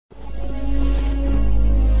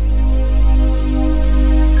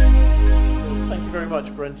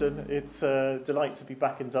Brendan. It's a delight to be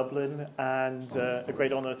back in Dublin and a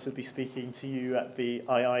great honour to be speaking to you at the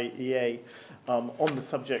IIEA on the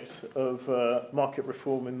subject of market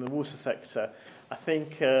reform in the water sector. I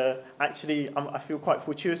think actually I feel quite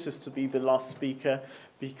fortuitous to be the last speaker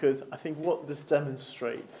because I think what this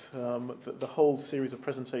demonstrates, the whole series of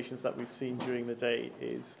presentations that we've seen during the day,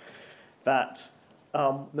 is that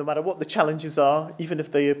no matter what the challenges are, even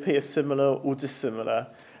if they appear similar or dissimilar,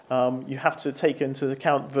 you have to take into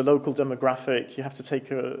account the local demographic, you have to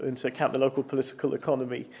take into account the local political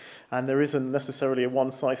economy, and there isn't necessarily a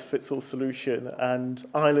one-size-fits-all solution. And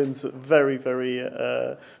Ireland's very, very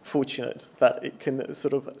fortunate that it can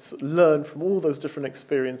sort of learn from all those different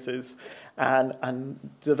experiences and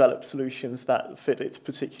develop solutions that fit its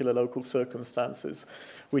particular local circumstances,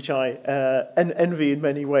 which I envy in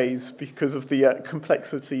many ways because of the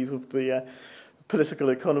complexities of the political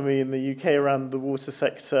economy in the UK around the water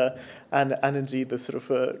sector and indeed the sort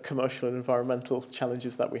of commercial and environmental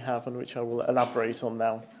challenges that we have, on which I will elaborate on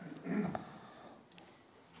now.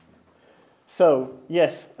 So,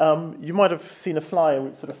 yes, you might have seen a flyer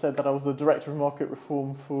which sort of said that I was the Director of Market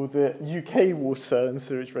Reform for the UK Water and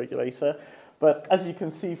Sewerage Regulator. But as you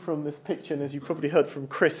can see from this picture, and as you probably heard from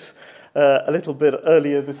Chris a little bit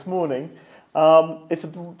earlier this morning, it's a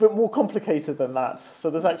bit more complicated than that. So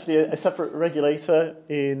there's actually a separate regulator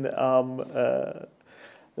in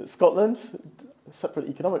Scotland, a separate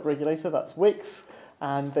economic regulator, that's Wix,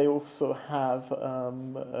 and they also have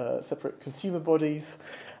separate consumer bodies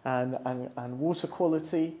and water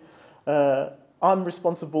quality. I'm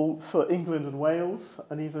responsible for England and Wales,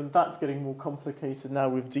 and even that's getting more complicated now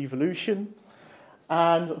with devolution.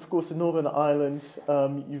 And of course, in Northern Ireland,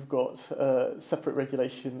 you've got separate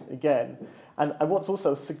regulation again. And what's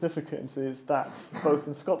also significant is that both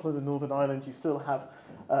in Scotland and Northern Ireland, you still have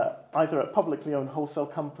either a publicly owned wholesale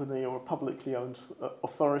company or a publicly owned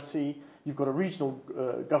authority. You've got a regional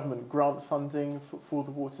government grant funding for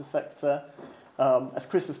the water sector. As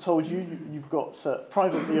Chris has told you, you've got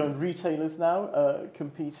privately owned retailers now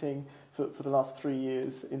competing for the last 3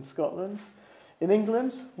 years in Scotland. In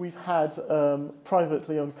England, we've had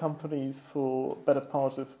privately owned companies for the better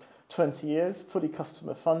part of 20 years, fully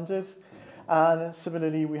customer funded. And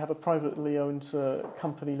similarly, we have a privately owned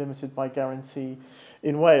company limited by guarantee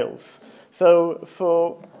in Wales. So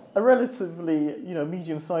for a relatively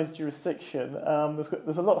medium-sized jurisdiction,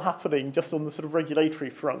 there's a lot happening just on the sort of regulatory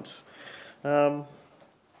front. But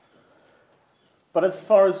as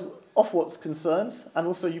far as Ofwat's concerned, and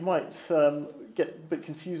also you might get a bit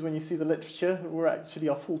confused when you see the literature,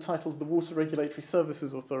 our full title is the Water Regulatory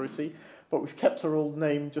Services Authority, but we've kept our old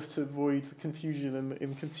name just to avoid confusion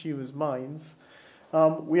in consumers' minds.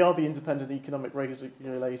 We are the independent economic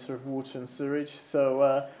regulator of water and sewage,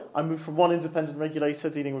 so I moved from one independent regulator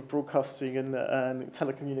dealing with broadcasting and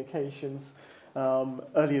telecommunications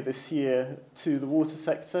earlier this year to the water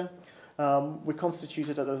sector. We're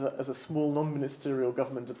constituted as a small non-ministerial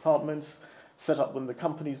government department, set up when the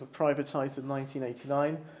companies were privatised in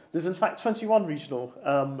 1989. There's in fact 21 regional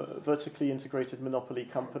vertically integrated monopoly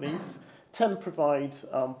companies. 10 provide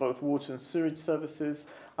both water and sewage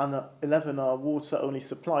services, and 11 are water-only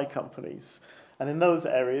supply companies. And in those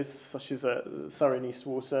areas, such as Surrey and East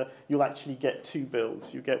Water, you'll actually get two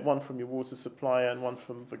bills. You get one from your water supplier and one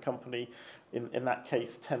from the company, in that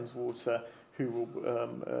case, Thames Water, who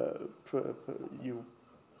will you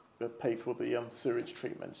pay for the sewage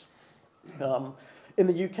treatment. In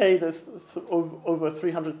the UK, there's over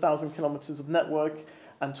 300,000 kilometres of network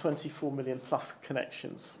and 24 million plus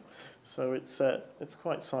connections. So it's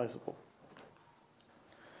quite sizable.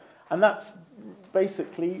 And that's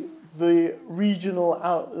basically the regional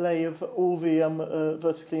outlay of all the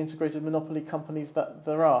vertically integrated monopoly companies that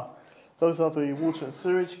there are. Those are the water and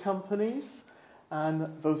sewage companies, and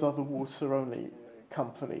those are the water-only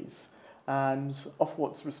companies. And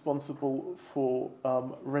Ofwat's responsible for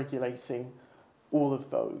regulating all of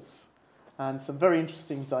those. And some very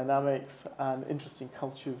interesting dynamics and interesting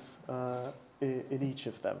cultures in each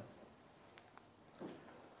of them.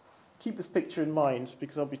 Keep this picture in mind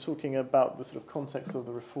because I'll be talking about the sort of context of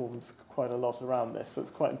the reforms quite a lot around this, so it's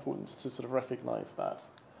quite important to sort of recognise that.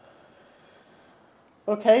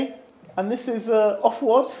 Okay, and this is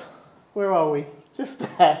Ofwat. Where are we? Just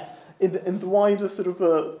there, in the wider sort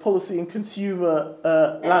of policy and consumer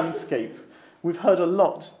landscape. We've heard a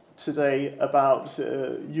lot today about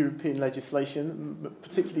European legislation,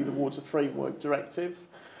 particularly the Water Framework Directive.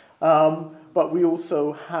 But we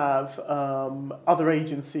also have other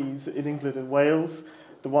agencies in England and Wales.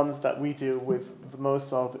 The ones that we deal with the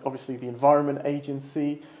most are obviously the Environment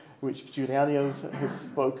Agency. which Giuliano has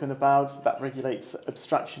spoken about, that regulates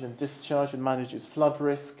abstraction and discharge and manages flood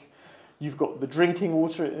risk. You've got the Drinking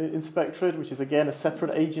Water Inspectorate, which is again a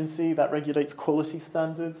separate agency that regulates quality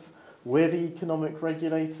standards. We're the economic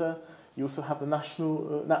regulator. You also have the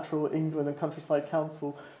Natural England and Countryside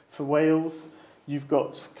Council for Wales. You've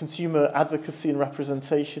got consumer advocacy and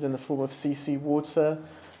representation in the form of CC Water.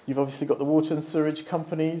 You've obviously got the water and sewerage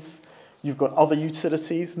companies. You've got other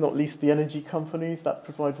utilities, not least the energy companies that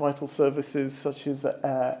provide vital services such as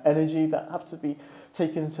energy that have to be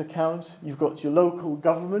taken into account. You've got your local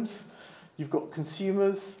government. You've got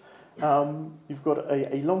consumers. You've got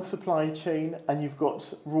a long supply chain, and you've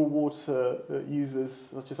got raw water users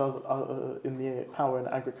such as in the power and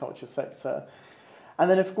agriculture sector. And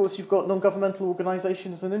then, of course, you've got non-governmental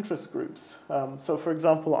organisations and interest groups. So, for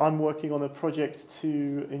example, I'm working on a project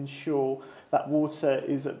to ensure that water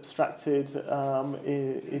is abstracted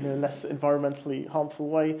in a less environmentally harmful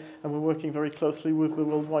way, and we're working very closely with the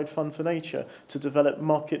Worldwide Fund for Nature to develop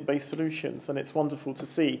market-based solutions. And it's wonderful to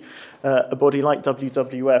see a body like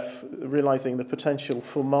WWF realising the potential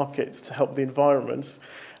for markets to help the environment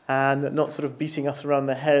and not sort of beating us around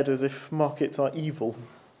the head as if markets are evil.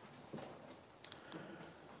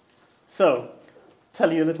 So,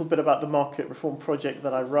 tell you a little bit about the market reform project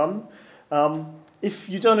that I run. If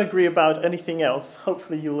you don't agree about anything else,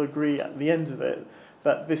 hopefully you'll agree at the end of it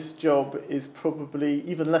that this job is probably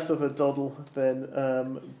even less of a doddle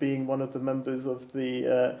than being one of the members of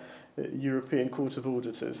the European Court of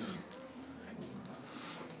Auditors.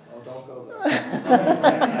 Oh, don't go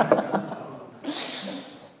there.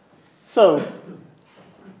 So,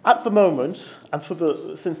 at the moment, and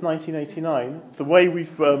since 1989, the way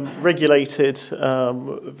we've regulated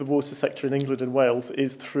the water sector in England and Wales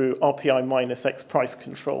is through RPI minus X price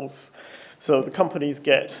controls. So the companies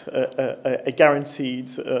get a guaranteed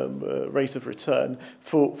rate of return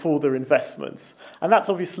for their investments. And that's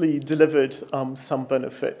obviously delivered some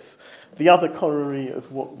benefits. The other corollary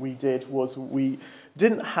of what we did was we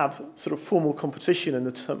didn't have sort of formal competition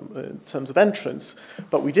in terms of entrance,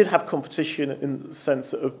 but we did have competition in the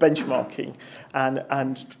sense of benchmarking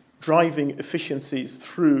and driving efficiencies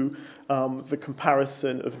through the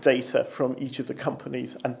comparison of data from each of the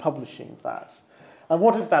companies and publishing that. And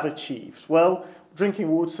what has that achieved? Well, drinking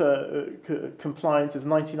water compliance is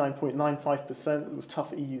 99.95% with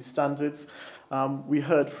tough EU standards. We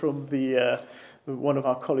heard from one of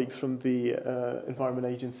our colleagues from the Environment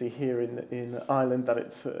Agency here in Ireland that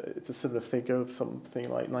it's a similar figure of something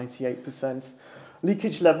like 98%.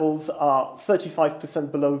 Leakage levels are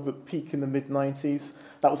 35% below the peak in the mid-90s.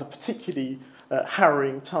 That was a particularly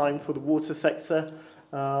harrowing time for the water sector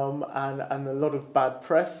and a lot of bad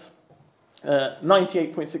press.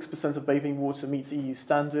 98.6% of bathing water meets EU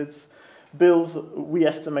standards. Bills, we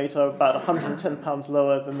estimate, are about £110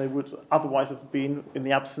 lower than they would otherwise have been in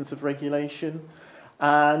the absence of regulation.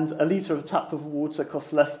 And a litre of tap of water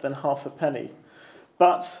costs less than half a penny.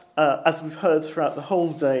 But as we've heard throughout the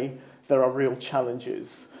whole day, there are real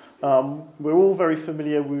challenges. We're all very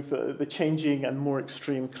familiar with the changing and more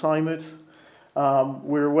extreme climate.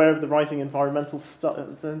 We're aware of the rising environmental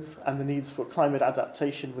standards and the needs for climate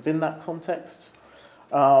adaptation within that context.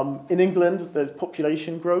 In England, there's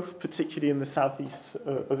population growth, particularly in the southeast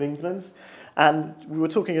of England. And we were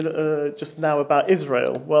talking just now about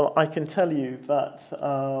Israel. Well, I can tell you that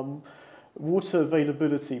water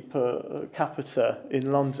availability per capita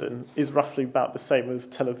in London is roughly about the same as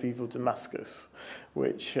Tel Aviv or Damascus,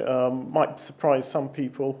 which might surprise some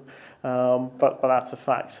people, but that's a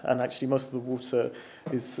fact. And actually, most of the water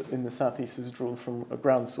in the southeast is drawn from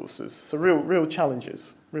ground sources. So real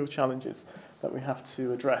challenges that we have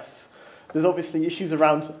to address. There's obviously issues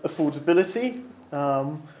around affordability,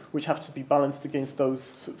 which have to be balanced against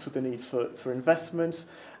those for the need for investment.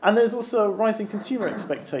 And there's also rising consumer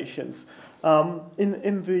expectations.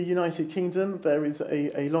 In the United Kingdom, there is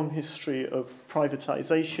a long history of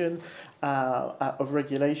privatisation, of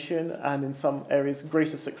regulation, and in some areas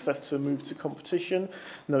greater success to a move to competition,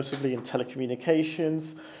 notably in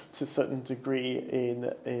telecommunications, to a certain degree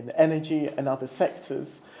in energy and other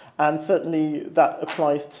sectors. And certainly that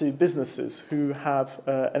applies to businesses who have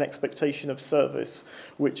an expectation of service,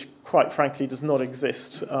 which quite frankly does not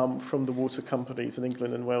exist from the water companies in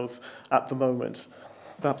England and Wales at the moment.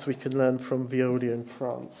 Perhaps we can learn from Veolia in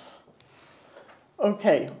France.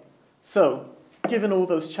 Okay, so given all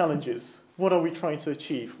those challenges, what are we trying to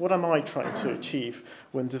achieve? What am I trying to achieve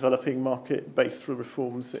when developing market-based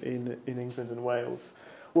reforms in England and Wales?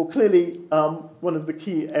 Well, clearly, one of the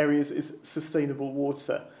key areas is sustainable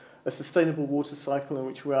water. A sustainable water cycle in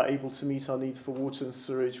which we are able to meet our needs for water and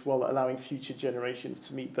sewage while allowing future generations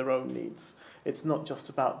to meet their own needs It's not just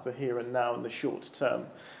about the here and now and the short term.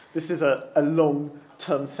 This is a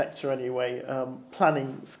long-term sector anyway.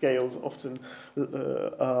 Planning scales often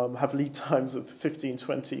have lead times of 15,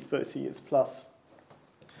 20, 30 years plus.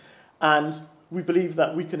 And we believe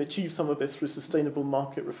that we can achieve some of this through sustainable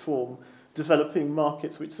market reform, developing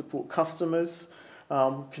markets which support customers,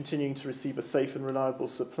 continuing to receive a safe and reliable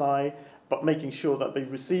supply, but making sure that they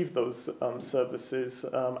receive those services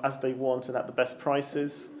as they want and at the best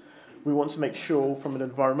prices. We want to make sure, from an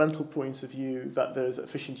environmental point of view, that there's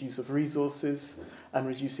efficient use of resources and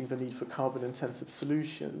reducing the need for carbon-intensive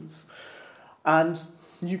solutions. And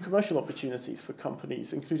new commercial opportunities for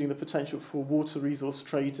companies, including the potential for water resource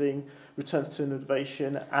trading, returns to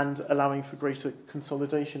innovation, and allowing for greater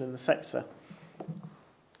consolidation in the sector.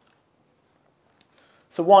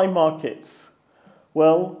 So why markets?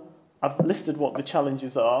 Well, I've listed what the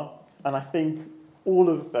challenges are, and I think all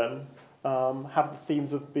of them have the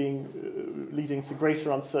themes of leading to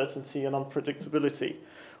greater uncertainty and unpredictability,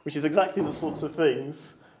 which is exactly the sorts of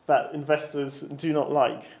things that investors do not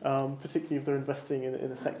like, particularly if they're investing in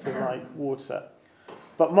a sector like water.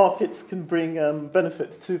 But markets can bring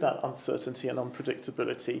benefits to that uncertainty and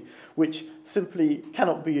unpredictability, which simply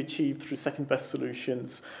cannot be achieved through second-best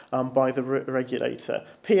solutions by the regulator.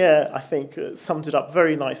 Pierre, I think, summed it up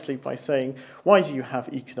very nicely by saying, why do you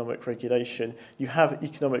have economic regulation? You have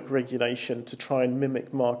economic regulation to try and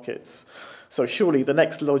mimic markets. So surely the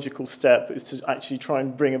next logical step is to actually try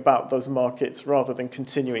and bring about those markets rather than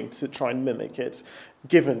continuing to try and mimic it,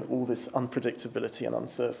 given all this unpredictability and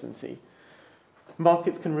uncertainty.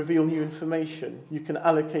 Markets can reveal new information. You can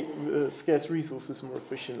allocate scarce resources more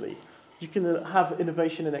efficiently. You can have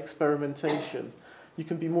innovation and experimentation. You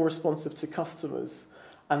can be more responsive to customers.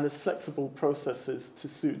 And there's flexible processes to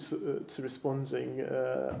suit to responding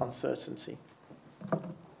uncertainty.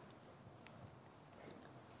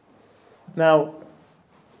 Now,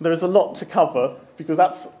 there's a lot to cover, because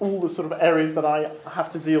that's all the sort of areas that I have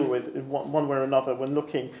to deal with in one way or another when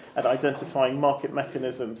looking at identifying market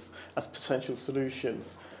mechanisms as potential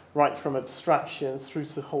solutions, right from abstractions through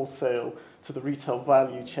to wholesale to the retail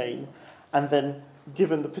value chain. And then,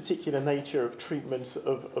 given the particular nature of treatment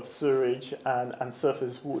of sewage and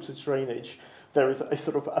surface water drainage, there is a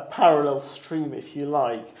sort of a parallel stream, if you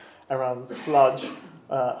like, around sludge,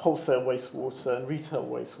 wholesale wastewater and retail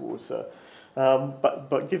wastewater.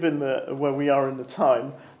 But given where we are in the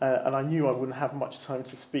time, and I knew I wouldn't have much time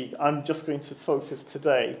to speak, I'm just going to focus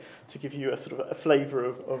today to give you a sort of a flavour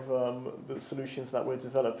of the solutions that we're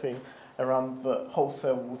developing around the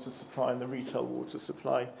wholesale water supply and the retail water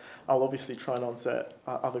supply. I'll obviously try and answer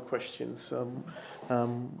other questions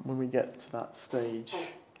when we get to that stage.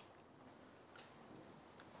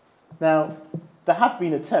 Now, there have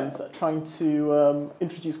been attempts at trying to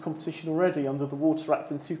introduce competition already under the Water Act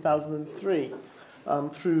in 2003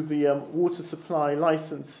 through the water supply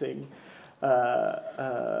licensing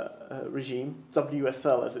regime,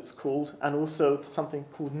 WSL as it's called, and also something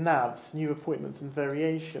called NAVs, New Appointments and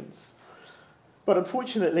Variations. But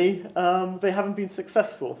unfortunately, they haven't been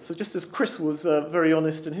successful. So just as Chris was very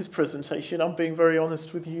honest in his presentation, I'm being very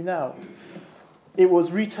honest with you now. It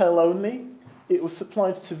was retail only. It was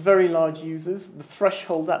supplied to very large users. The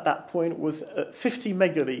threshold at that point was 50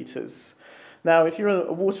 megalitres. Now, if you're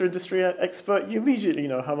a water industry expert, you immediately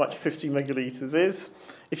know how much 50 megalitres is.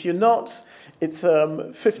 If you're not, it's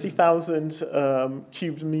 50,000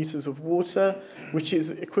 cubic metres of water, which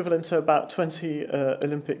is equivalent to about 20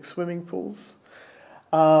 Olympic swimming pools.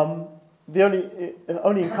 The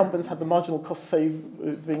only incumbents had the marginal cost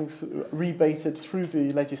savings rebated through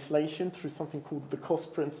the legislation, through something called the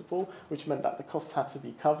cost principle, which meant that the costs had to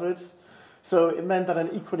be covered. So it meant that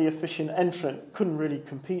an equally efficient entrant couldn't really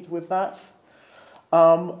compete with that.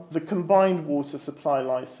 The combined water supply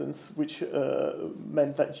license, which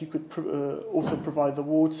meant that you could also provide the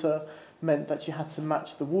water, meant that you had to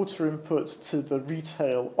match the water input to the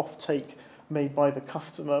retail offtake made by the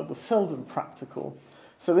customer, was seldom practical.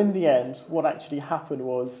 So in the end, what actually happened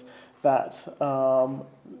was that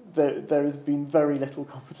there has been very little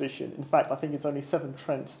competition. In fact, I think it's only Severn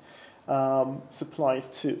Trent supplies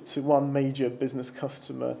to one major business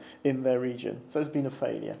customer in their region. So it's been a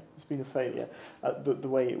failure. It's been a failure the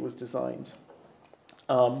way it was designed.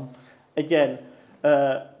 Again,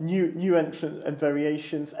 new entrant and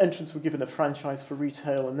variations. Entrants were given a franchise for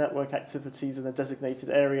retail and network activities in a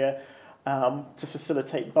designated area to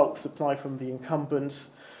facilitate bulk supply from the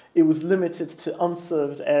incumbents. It was limited to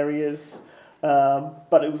unserved areas,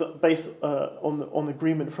 but it was based on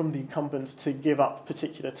agreement from the incumbent to give up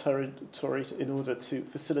particular territory in order to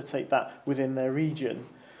facilitate that within their region.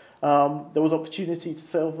 There was opportunity to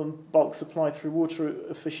sell them bulk supply through water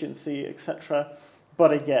efficiency, etc.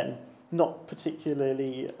 But again, not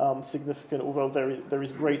particularly significant, although there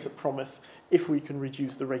is greater promise if we can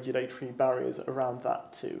reduce the regulatory barriers around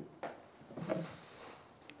that too.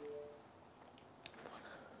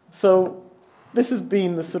 So this has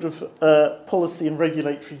been the sort of policy and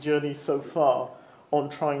regulatory journey so far on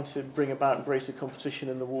trying to bring about greater competition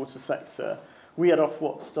in the water sector. We at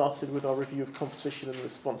Ofwat started with our review of competition in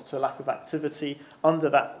response to a lack of activity under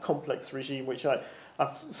that complex regime, which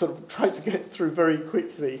I've sort of tried to get through very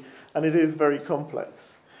quickly, and it is very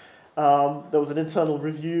complex. There was an internal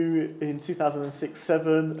review in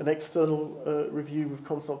 2006-07, an external review with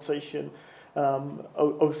consultation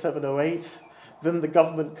 07-08. Then the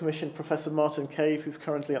government commissioned Professor Martin Cave, who's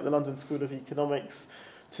currently at the London School of Economics,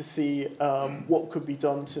 to see what could be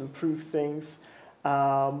done to improve things.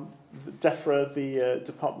 DEFRA, the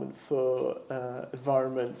Department for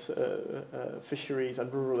Environment, Fisheries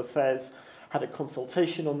and Rural Affairs, had a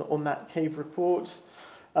consultation on that Cave report.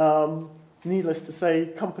 Needless to say,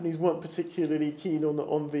 companies weren't particularly keen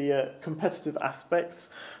on the competitive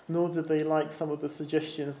aspects, nor did they like some of the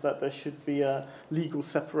suggestions that there should be a legal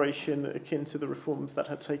separation akin to the reforms that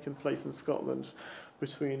had taken place in Scotland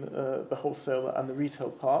between the wholesale and the retail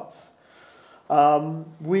parts.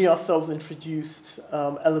 We ourselves introduced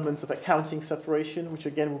elements of accounting separation, which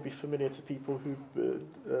again will be familiar to people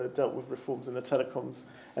who've dealt with reforms in the telecoms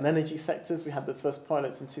and energy sectors. We had the first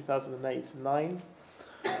pilots in 2008 and 2009.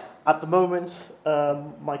 At the moment,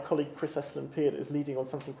 my colleague Chris Estlin-Peart is leading on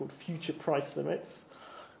something called future price limits,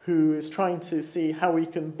 who is trying to see how we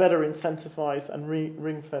can better incentivize and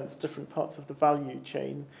ring-fence different parts of the value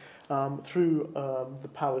chain through the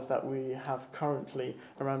powers that we have currently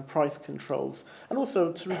around price controls, and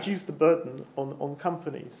also to reduce the burden on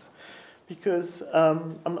companies. Because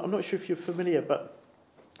I'm not sure if you're familiar, but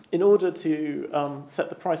in order to set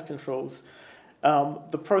the price controls,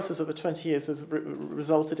 the process over 20 years has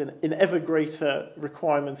resulted in ever greater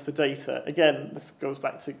requirements for data. Again, this goes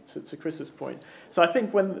back to Chris's point. So I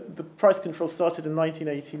think when the price control started in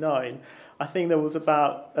 1989, I think there was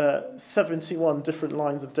about 71 different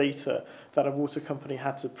lines of data that a water company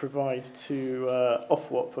had to provide to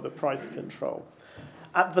Ofwat for the price control.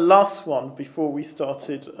 At the last one, before we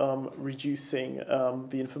started reducing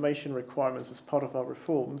the information requirements as part of our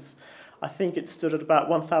reforms, I think it stood at about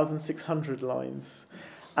 1,600 lines.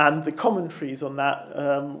 And the commentaries on that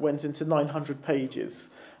went into 900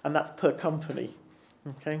 pages, and that's per company.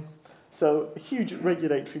 Okay? So a huge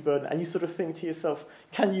regulatory burden, and you sort of think to yourself,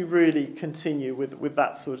 can you really continue with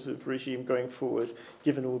that sort of regime going forward,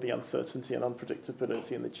 given all the uncertainty and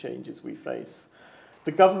unpredictability and the changes we face?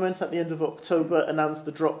 The government at the end of October announced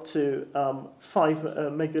the drop to 5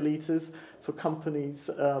 megalitres for companies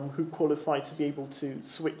who qualify to be able to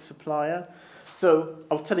switch supplier. So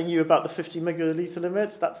I was telling you about the 50 megalitre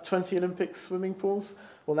limit. That's 20 Olympic swimming pools.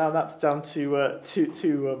 Well, now that's down to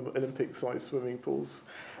two Olympic-sized swimming pools.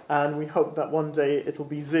 And we hope that one day it will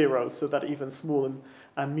be 0, so that even small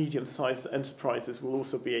and medium-sized enterprises will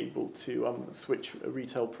also be able to switch a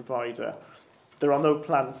retail provider. There are no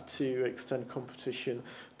plans to extend competition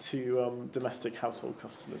to domestic household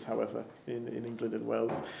customers, however, in England and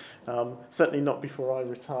Wales. Certainly not before I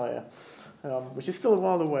retire, which is still a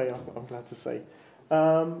while away, I'm glad to say.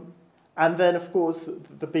 And then, of course,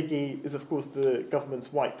 the biggie is, of course, the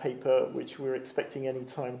government's white paper, which we're expecting any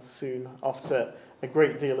time soon after a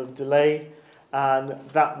great deal of delay. And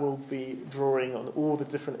that will be drawing on all the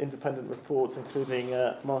different independent reports, including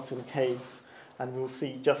Martin Cave's, and we'll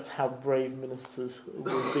see just how brave ministers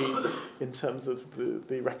will be in terms of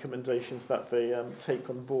the recommendations that they take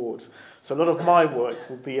on board. So a lot of my work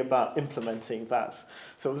will be about implementing that.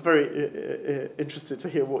 So I was very interested to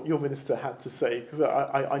hear what your minister had to say, because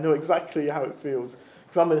I know exactly how it feels.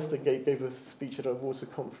 Because our minister gave a speech at a water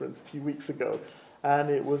conference a few weeks ago, and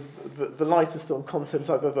it was the lightest on content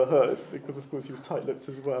I've ever heard, because of course he was tight-lipped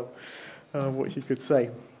as well, what he could say.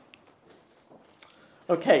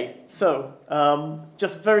 Okay, so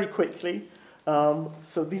just very quickly,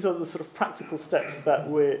 so these are the sort of practical steps that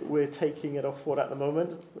we're taking at Ofwat at the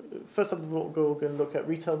moment. First of all, we're going to look at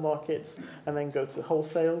retail markets and then go to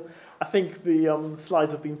wholesale. I think the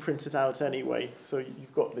slides have been printed out anyway, so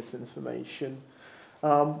you've got this information.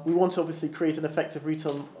 We want to obviously create an effective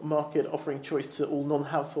retail market offering choice to all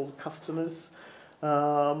non-household customers.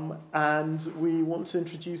 And we want to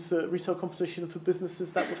introduce retail competition for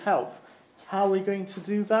businesses that would help. How are we going to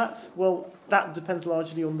do that? Well, that depends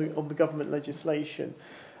largely on the government legislation.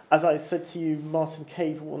 As I said to you, Martin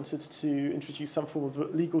Cave wanted to introduce some form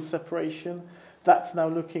of legal separation. That's now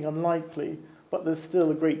looking unlikely, but there's still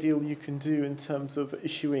a great deal you can do in terms of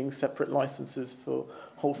issuing separate licenses for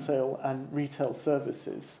wholesale and retail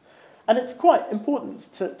services. And it's quite important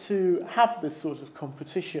to have this sort of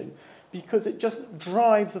competition, because it just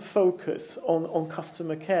drives a focus on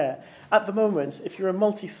customer care. At the moment, if you're a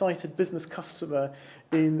multi-sited business customer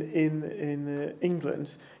in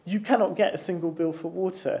England, you cannot get a single bill for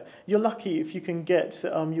water. You're lucky if you can get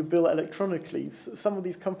your bill electronically. Some of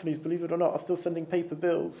these companies, believe it or not, are still sending paper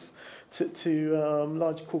bills to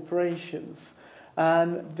large corporations.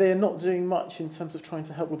 And they're not doing much in terms of trying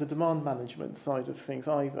to help with the demand management side of things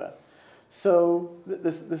either. So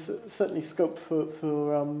there's certainly scope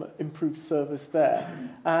for improved service there.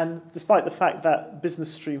 And despite the fact that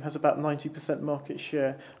Business Stream has about 90% market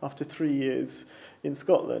share after 3 years in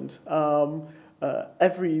Scotland,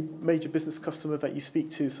 every major business customer that you speak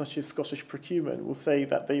to, such as Scottish Procurement, will say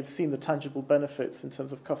that they've seen the tangible benefits in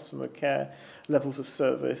terms of customer care, levels of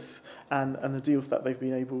service, and the deals that they've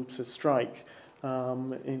been able to strike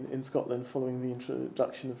in Scotland following the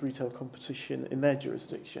introduction of retail competition in their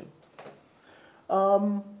jurisdiction.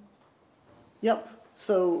 Yep,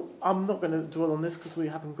 so I'm not going to dwell on this because we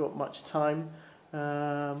haven't got much time.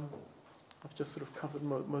 I've just sort of covered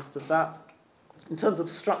most of that. In terms of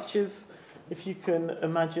structures, if you can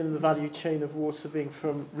imagine the value chain of water being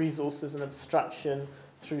from resources and abstraction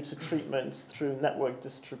through to treatment, through network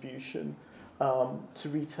distribution, to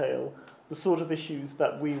retail, the sort of issues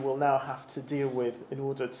that we will now have to deal with in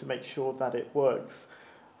order to make sure that it works,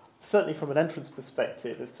 certainly from an entrance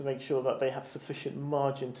perspective, is to make sure that they have sufficient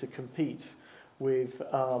margin to compete with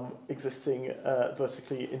existing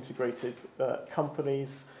vertically integrated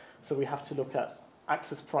companies. So we have to look at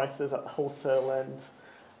access prices at the wholesale end.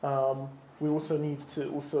 We also need to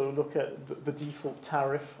also look at the default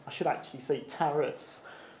tariff. I should actually say tariffs,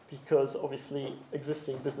 because obviously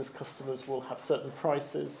existing business customers will have certain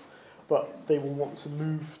prices, but they will want to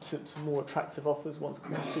move to more attractive offers once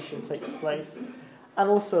competition takes place. And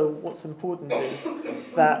also what's important is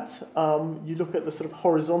that you look at the sort of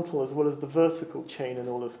horizontal as well as the vertical chain in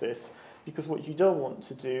all of this, because what you don't want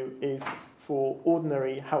to do is for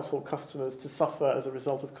ordinary household customers to suffer as a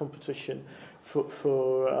result of competition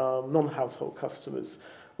for non-household customers.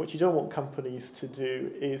 What you don't want companies to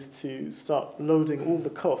do is to start loading all the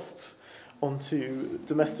costs onto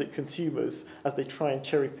domestic consumers as they try and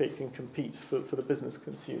cherry pick and compete for the business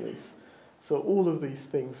consumers. So all of these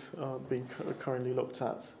things are being currently looked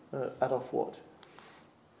at Ofwat.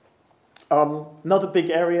 Another big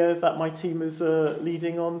area that my team is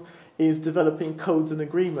leading on is developing codes and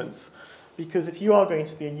agreements. Because if you are going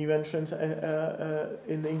to be a new entrant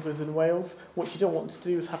in England and Wales, what you don't want to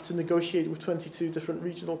do is have to negotiate with 22 different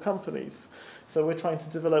regional companies. So we're trying to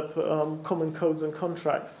develop common codes and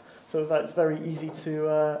contracts so that it's very easy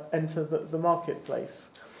to enter the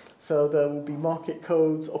marketplace. So there will be market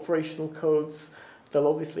codes, operational codes. There'll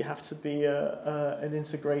obviously have to be an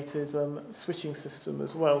integrated switching system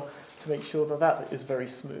as well to make sure that that is very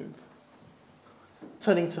smooth.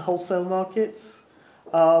 Turning to wholesale markets,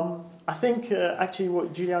 I think actually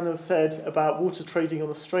what Giuliano said about water trading on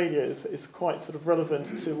Australia is quite sort of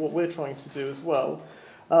relevant to what we're trying to do as well.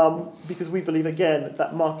 Because we believe, again,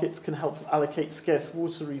 that markets can help allocate scarce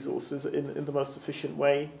water resources in the most efficient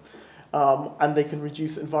way. And they can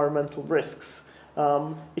reduce environmental risks.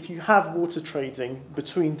 If you have water trading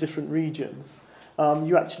between different regions,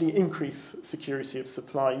 you actually increase security of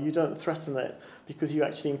supply. You don't threaten it because you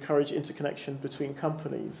actually encourage interconnection between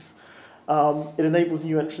companies. It enables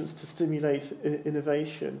new entrants to stimulate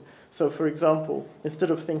innovation. So, for example,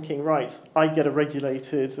 instead of thinking, right, I get a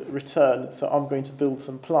regulated return, so I'm going to build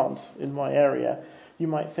some plants in my area, you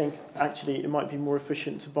might think, actually, it might be more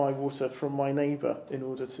efficient to buy water from my neighbour in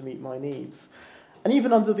order to meet my needs. And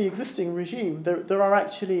even under the existing regime, there are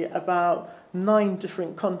actually about 9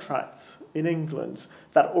 different contracts in England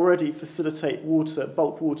that already facilitate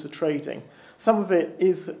bulk water trading. Some of it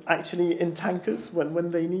is actually in tankers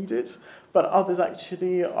when they need it, but others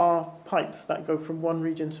actually are pipes that go from one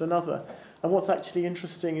region to another. And what's actually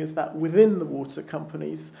interesting is that within the water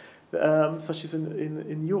companies, such as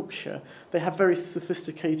in Yorkshire, they have very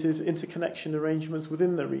sophisticated interconnection arrangements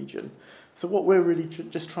within the region. So what we're really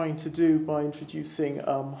just trying to do by introducing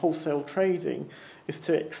wholesale trading is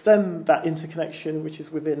to extend that interconnection, which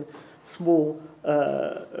is within small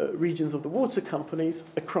regions of the water companies,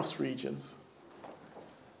 across regions.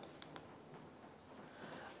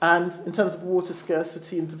 And in terms of water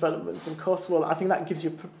scarcity and developments and costs, well, I think that gives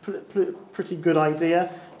you a pretty good idea.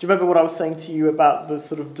 Do you remember what I was saying to you about the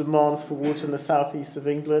sort of demands for water in the southeast of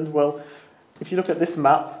England? Well, if you look at this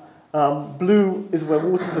map, blue is where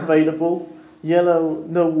water's available, yellow,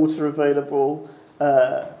 no water available,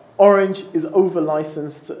 Orange is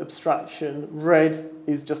over-licensed abstraction, red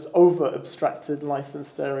is just over-abstracted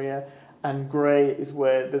licensed area, and grey is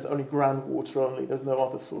where there's only groundwater only, there's no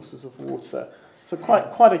other sources of water. So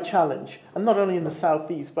quite a challenge, and not only in the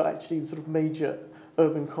southeast, but actually in sort of major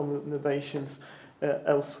urban conurbations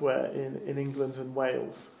elsewhere in England and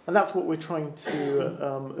Wales. And that's what we're trying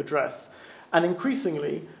to address. And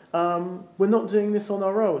increasingly, we're not doing this on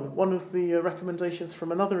our own. One of the recommendations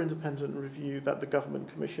from another independent review that the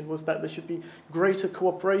government commissioned was that there should be greater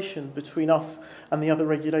cooperation between us and the other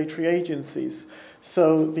regulatory agencies.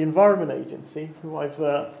 So the Environment Agency, who I've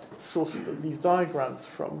sourced these diagrams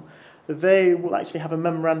from, they will actually have a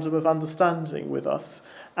memorandum of understanding with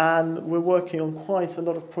us, and we're working on quite a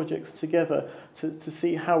lot of projects together to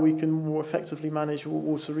see how we can more effectively manage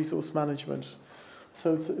water resource management.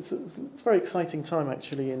 So it's a very exciting time,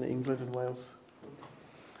 actually, in England and Wales.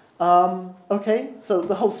 Okay, so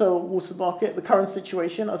the wholesale water market, the current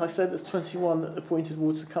situation, as I said, there's 21 appointed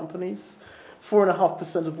water companies.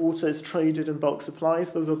 4.5% of water is traded in bulk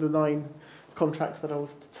supplies. Those are the 9 contracts that I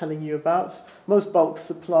was telling you about. Most bulk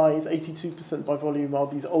supplies, 82% by volume, are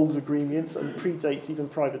these old agreements and predate even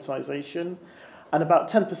privatisation. And about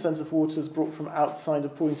 10% of water is brought from outside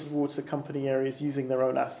appointed water company areas using their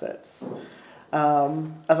own assets.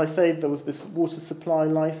 As I say, there was this water supply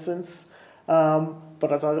licence,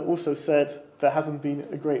 but as I also said, there hasn't been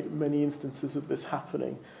a great many instances of this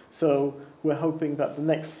happening. So we're hoping that the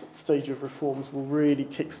next stage of reforms will really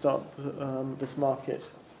kickstart this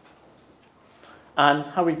market. And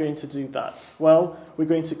how are we going to do that? Well, we're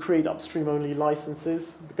going to create upstream-only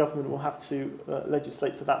licenses. The government will have to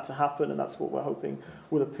legislate for that to happen, and that's what we're hoping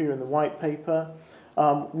will appear in the white paper.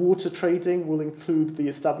 Water trading will include the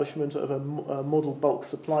establishment of a model bulk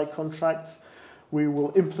supply contract. We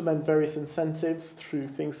will implement various incentives through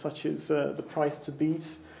things such as the price to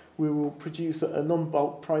beat. We will produce a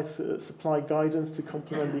non-bulk price supply guidance to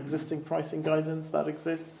complement the existing pricing guidance that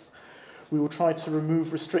exists. We will try to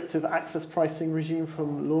remove restrictive access pricing regime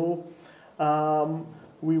from law.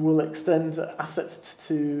 We will extend assets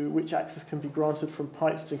to which access can be granted from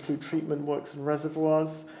pipes to include treatment works and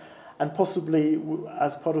reservoirs. And possibly,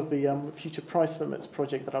 as part of the future price limits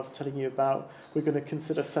project that I was telling you about, we're going to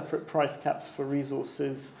consider separate price caps for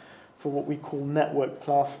resources for what we call network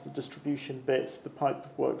plus the distribution bit, the pipe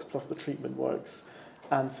works plus the treatment works,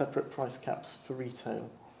 and separate price caps for retail.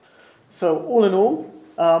 So all in all,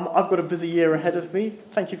 I've got a busy year ahead of me.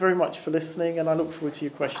 Thank you very much for listening, and I look forward to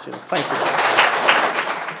your questions. Thank you.